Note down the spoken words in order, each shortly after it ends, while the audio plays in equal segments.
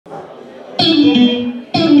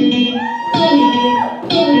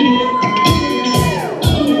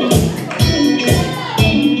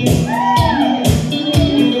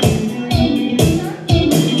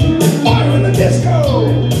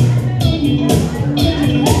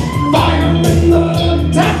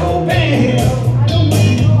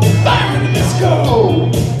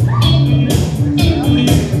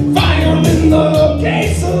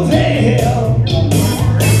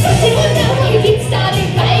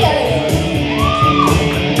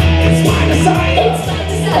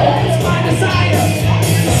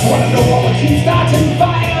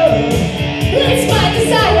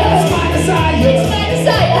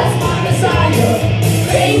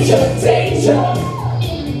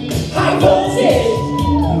High voltage,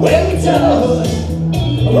 when we touch,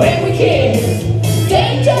 when we kiss.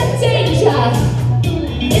 Danger, danger,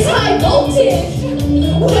 it's high voltage.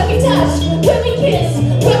 When we touch, when we kiss,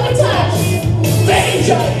 when we touch.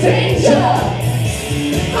 Danger, danger,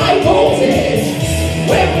 high voltage,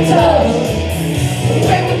 when we touch,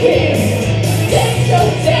 when we kiss. Danger,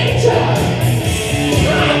 danger,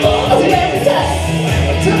 high voltage. When we touch,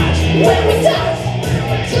 when we touch, when we touch.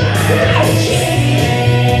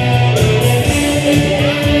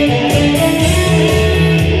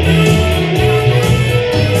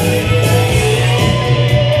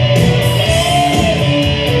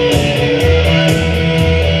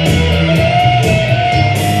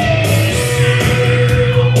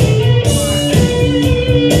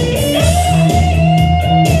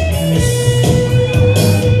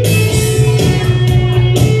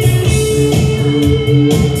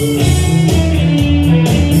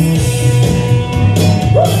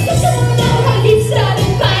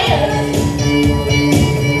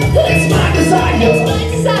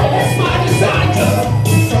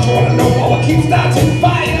 Keep starting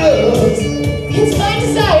fires. It's my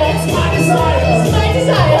desire. It's my desire. It's my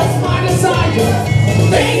desire. It's my desire.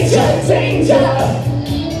 Danger, danger.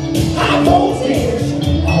 High voltage.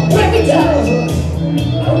 When we touch,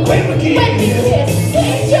 when we kiss. When we kiss.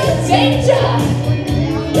 Danger, danger.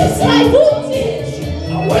 It's high voltage.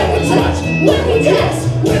 When we touch, when we kiss,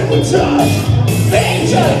 when we touch.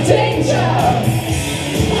 Danger, danger.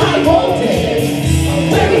 High voltage.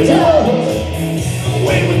 When we touch,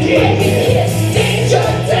 when we kiss. Danger,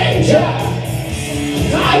 danger,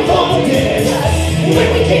 high voltage. When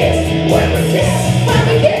we kiss, when we kiss, when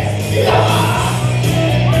we kiss.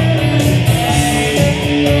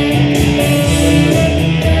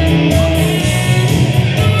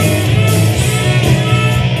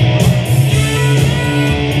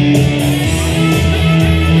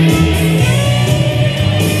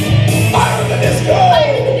 Fire in the disco,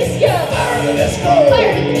 fire in the disco, fire in the disco,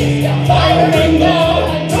 fire in the disco, fire in the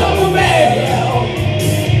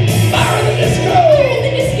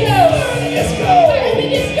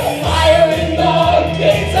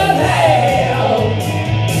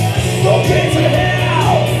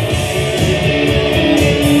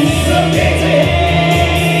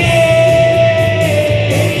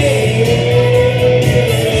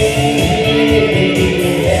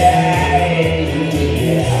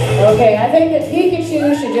Okay, I think that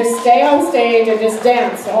Pikachu should just stay on stage and just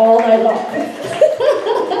dance all night long.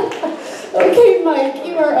 Okay, Mike,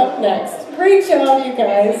 you are up next. Great job, you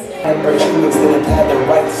guys.